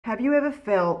Have you ever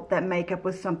felt that makeup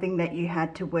was something that you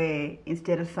had to wear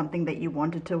instead of something that you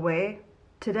wanted to wear?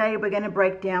 Today we're going to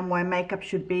break down why makeup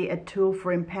should be a tool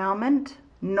for empowerment,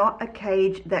 not a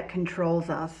cage that controls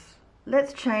us.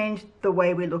 Let's change the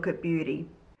way we look at beauty.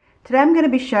 Today I'm going to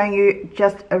be showing you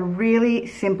just a really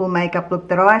simple makeup look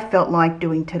that I felt like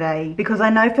doing today, because I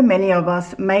know for many of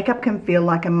us makeup can feel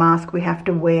like a mask we have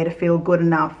to wear to feel good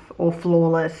enough or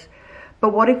flawless.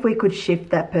 But what if we could shift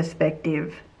that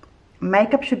perspective?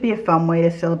 Makeup should be a fun way to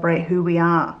celebrate who we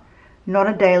are, not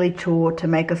a daily chore to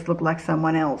make us look like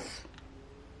someone else.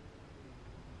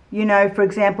 You know, for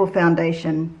example,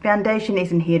 foundation. Foundation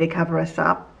isn't here to cover us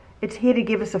up. It's here to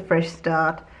give us a fresh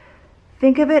start.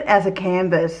 Think of it as a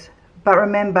canvas, but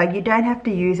remember, you don't have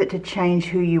to use it to change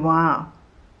who you are.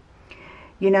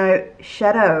 You know,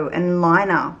 shadow and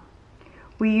liner.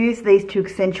 We use these to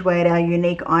accentuate our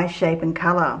unique eye shape and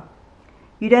colour.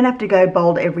 You don't have to go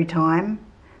bold every time.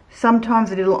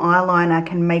 Sometimes a little eyeliner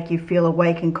can make you feel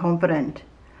awake and confident.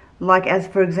 Like as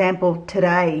for example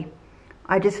today,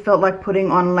 I just felt like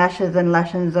putting on lashes and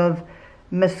lashes of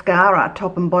mascara,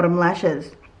 top and bottom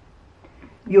lashes.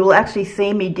 You'll actually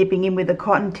see me dipping in with a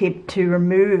cotton tip to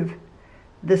remove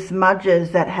the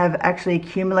smudges that have actually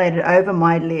accumulated over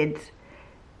my lids.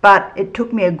 But it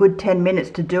took me a good 10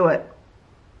 minutes to do it.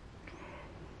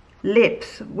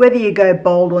 Lips, whether you go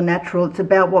bold or natural, it's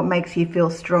about what makes you feel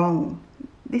strong.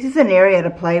 This is an area to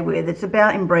play with. It's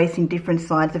about embracing different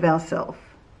sides of ourselves.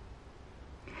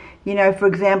 You know, for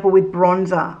example, with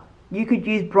bronzer, you could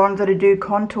use bronzer to do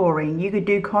contouring. You could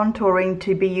do contouring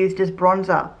to be used as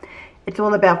bronzer. It's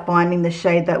all about finding the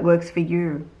shade that works for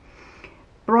you.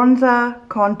 Bronzer,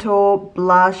 contour,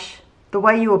 blush, the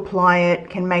way you apply it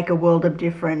can make a world of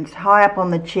difference. High up on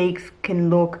the cheeks can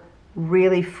look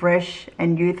really fresh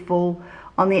and youthful.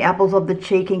 On the apples of the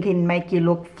cheek, it can make you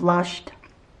look flushed,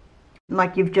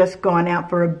 like you've just gone out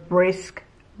for a brisk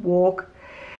walk.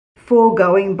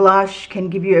 Foregoing blush can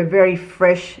give you a very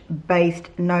fresh based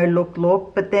no look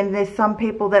look, but then there's some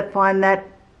people that find that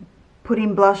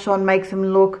putting blush on makes them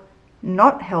look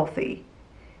not healthy.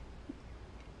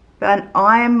 But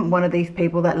I'm one of these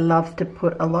people that loves to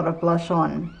put a lot of blush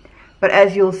on. But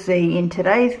as you'll see in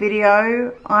today's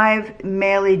video, I've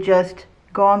merely just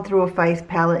gone through a face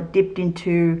palette, dipped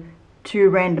into 2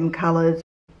 random colours,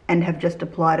 and have just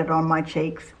applied it on my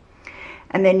cheeks.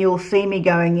 And then you'll see me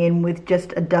going in with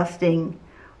just a dusting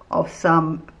of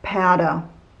some powder,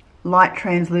 light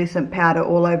translucent powder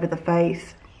all over the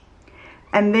face.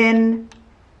 And then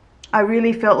I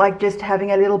really felt like just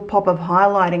having a little pop of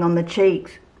highlighting on the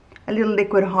cheeks. A little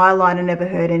liquid highlighter never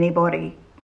hurt anybody.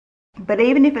 But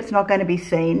even if it's not going to be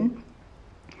seen,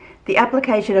 the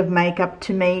application of makeup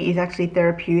to me is actually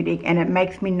therapeutic, and it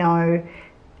makes me know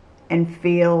and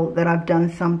feel that I've done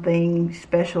something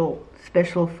special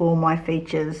for my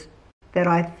features that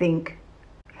I think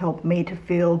help me to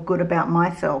feel good about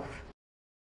myself.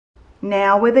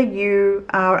 Now, whether you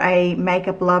are a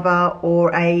makeup lover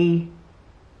or a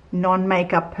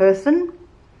non-makeup person,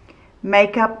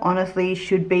 makeup honestly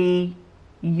should be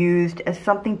used as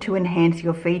something to enhance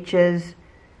your features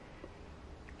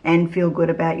and feel good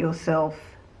about yourself,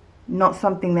 not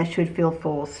something that should feel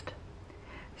forced.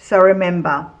 So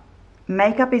remember,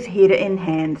 makeup is here to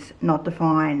enhance, not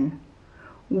define.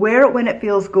 Wear it when it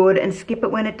feels good and skip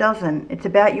it when it doesn't. It's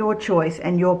about your choice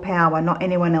and your power, not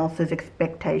anyone else's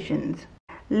expectations.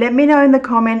 Let me know in the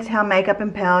comments how makeup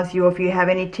empowers you, or if you have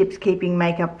any tips keeping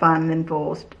makeup fun and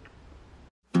forced.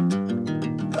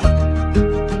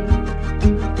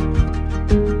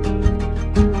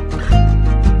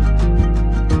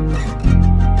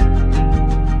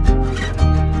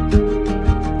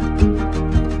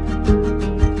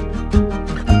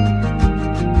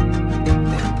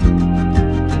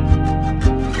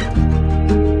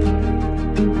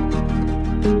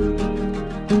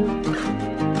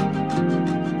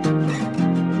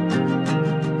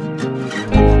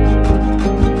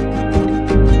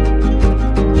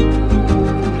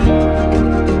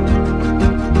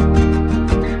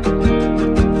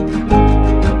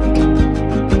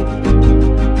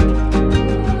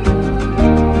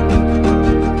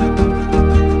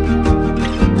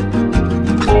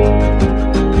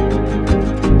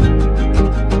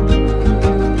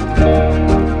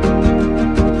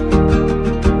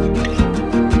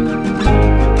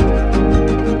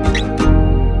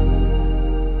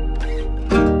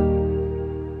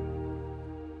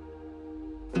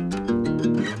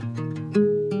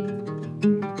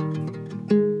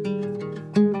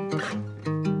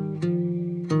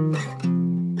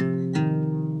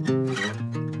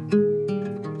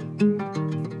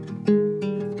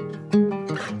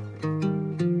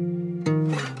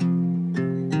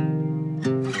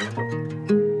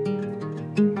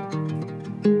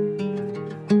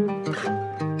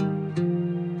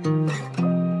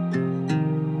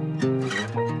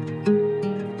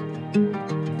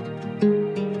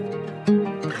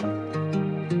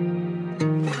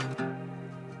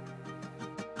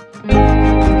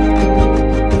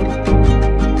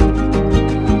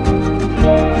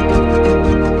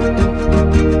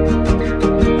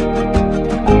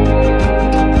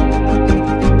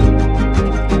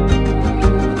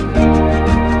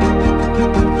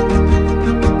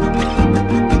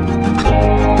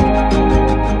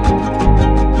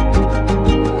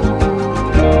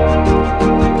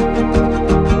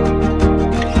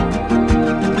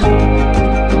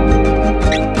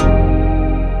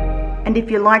 And if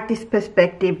you like this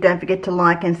perspective, don't forget to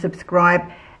like and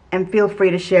subscribe, and feel free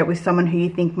to share it with someone who you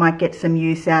think might get some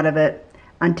use out of it.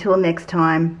 Until next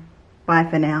time, bye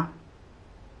for now.